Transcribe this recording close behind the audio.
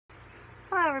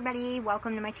Hello everybody,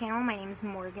 welcome to my channel. My name is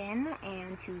Morgan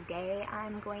and today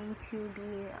I'm going to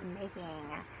be making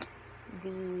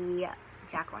the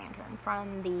jack-o'-lantern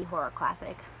from the horror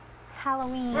classic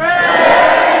Halloween.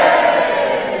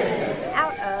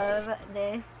 Out of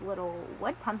this little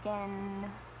wood pumpkin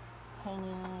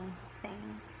hanging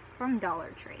thing from Dollar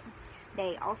Tree.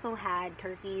 They also had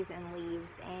turkeys and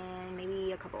leaves and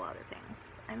maybe a couple other things.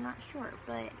 I'm not sure,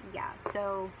 but yeah.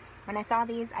 So when I saw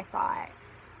these, I thought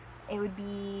it would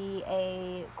be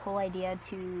a cool idea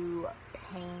to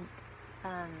paint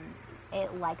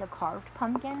it like a carved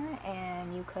pumpkin,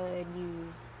 and you could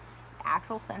use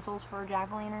actual stencils for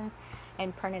jack-o'-lanterns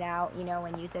and print it out, you know,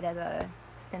 and use it as a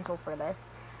stencil for this,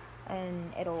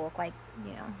 and it'll look like,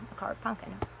 you know, a carved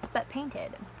pumpkin, but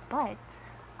painted. But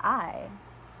I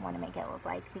want to make it look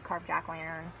like the carved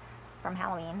jack-o'-lantern from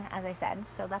Halloween, as I said,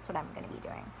 so that's what I'm going to be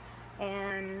doing.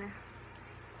 And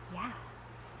yeah.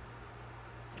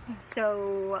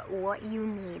 So what you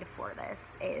need for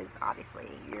this is obviously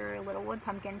your little wood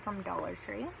pumpkin from Dollar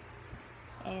Tree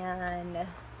and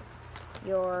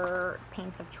your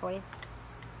paints of choice,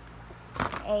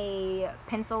 a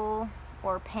pencil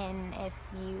or pen if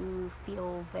you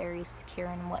feel very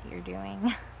secure in what you're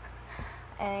doing,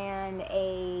 and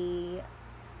a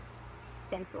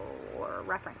stencil or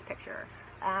reference picture.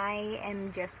 I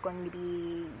am just going to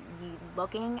be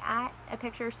looking at a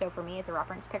picture, so for me it's a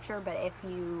reference picture, but if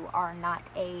you are not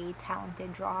a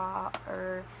talented drawer,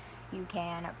 you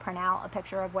can print out a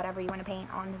picture of whatever you want to paint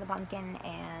onto the pumpkin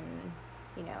and,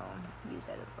 you know, use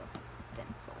it as a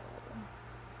stencil.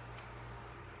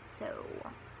 So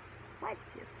let's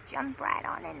just jump right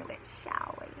on into it,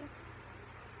 shall we?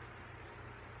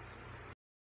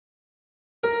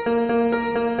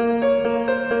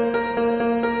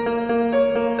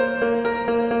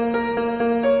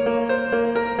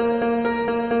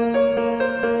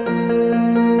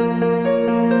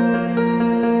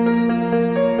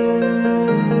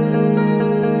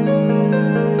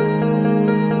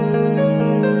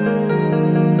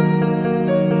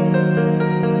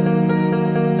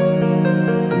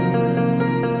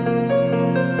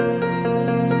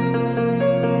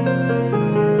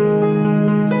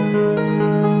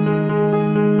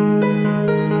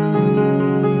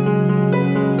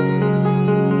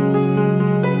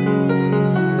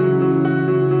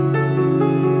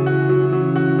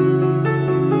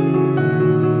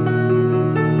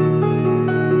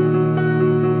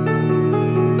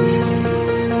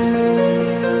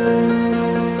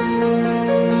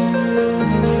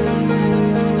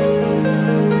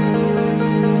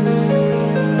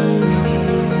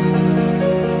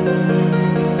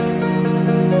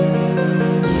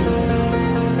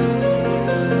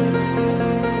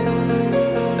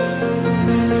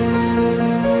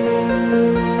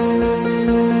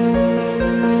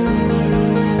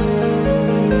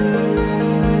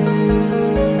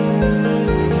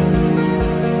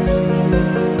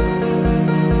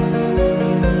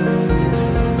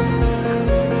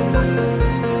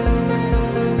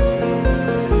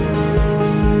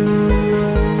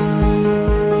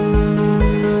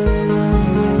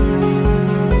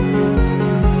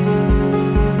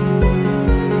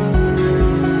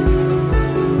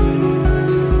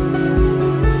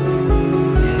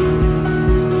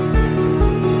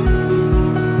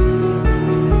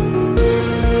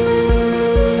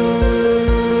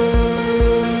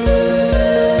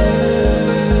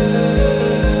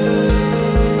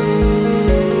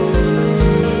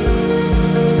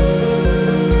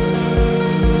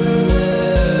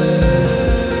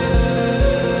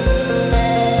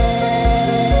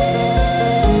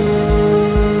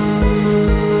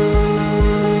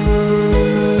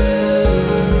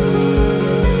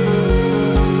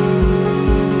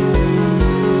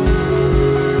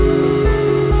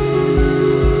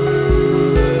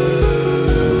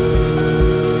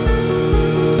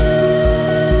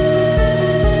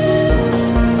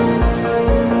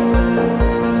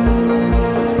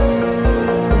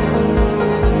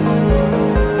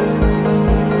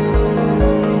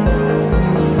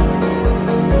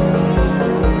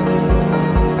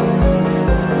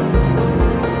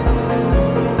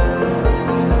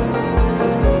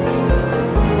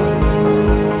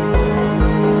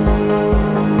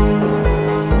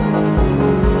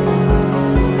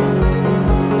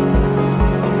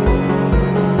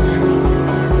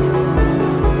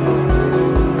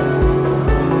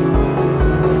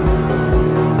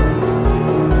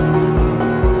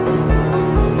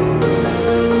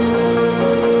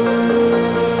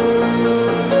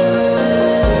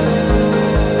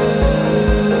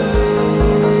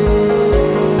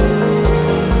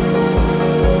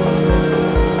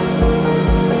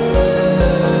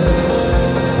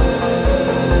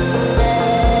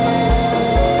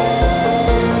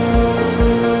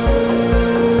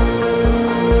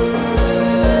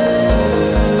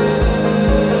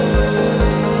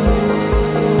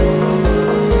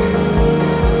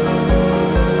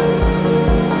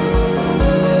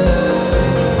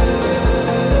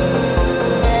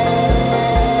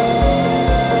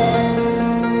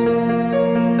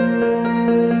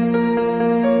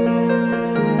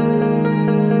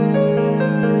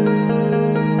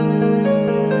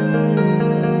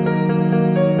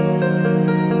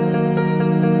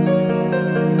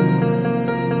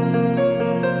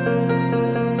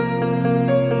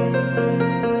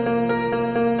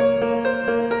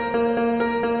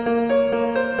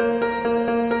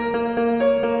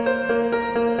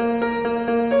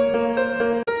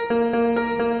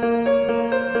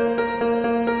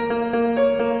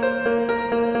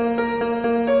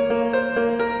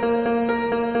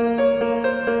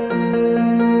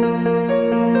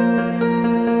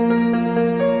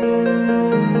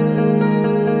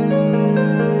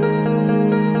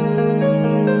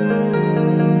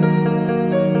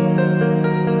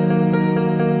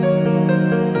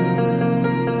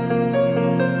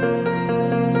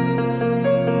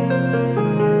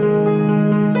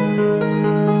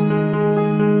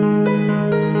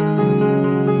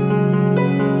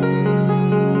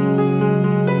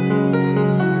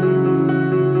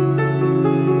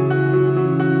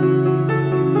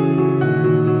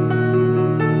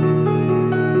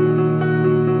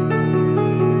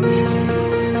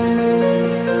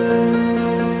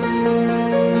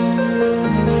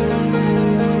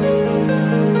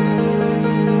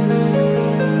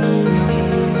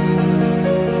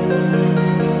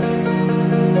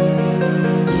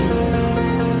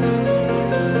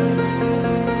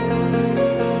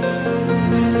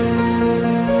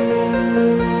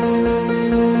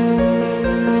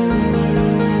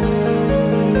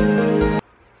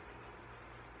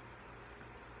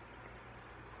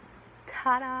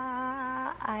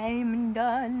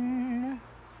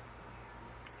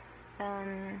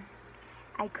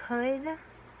 I could,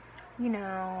 you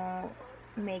know,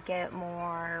 make it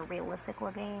more realistic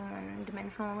looking and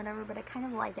dimensional or whatever, but I kind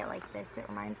of like it like this. It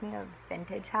reminds me of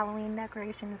vintage Halloween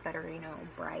decorations that are, you know,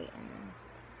 bright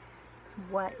and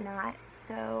whatnot.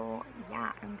 So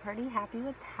yeah, I'm pretty happy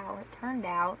with how it turned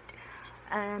out.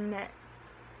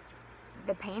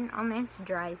 The paint on this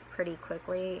dries pretty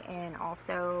quickly, and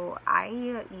also I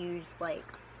use like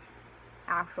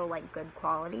actual like good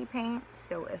quality paint,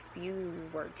 so if you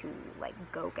were to like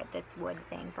go get this wood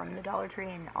thing from the Dollar Tree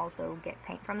and also get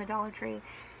paint from the Dollar Tree,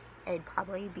 it'd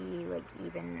probably be like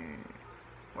even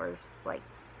worse. Like,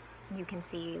 you can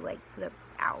see like the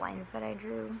outlines that I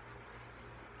drew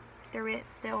through it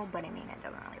still, but I mean, it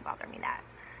doesn't really bother me that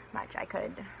much. I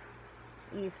could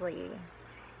easily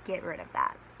get rid of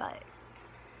that, but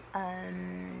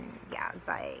yeah,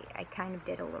 I kind of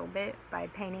did a little bit by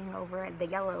painting over it. The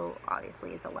yellow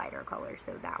obviously is a lighter color,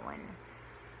 so that one,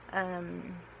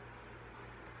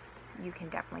 you can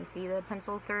definitely see the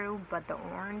pencil through, but the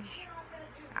orange,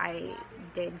 I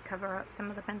did cover up some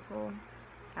of the pencil.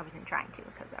 I wasn't trying to,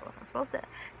 because I wasn't supposed to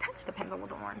touch the pencil with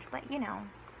the orange, but you know,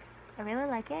 I really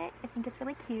like it. I think it's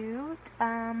really cute.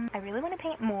 I really want to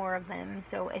paint more of them,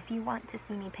 so if you want to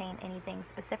see me paint anything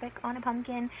specific on a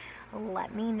pumpkin,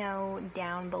 let me know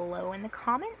down below in the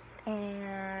comments.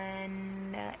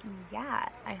 And yeah,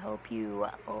 I hope you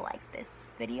like this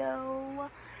video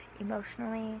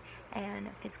emotionally and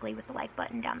physically with the like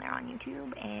button down there on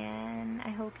YouTube, and I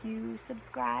hope you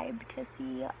subscribe to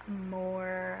see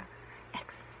more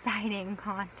exciting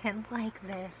content like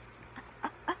this.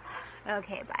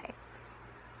 Okay, bye.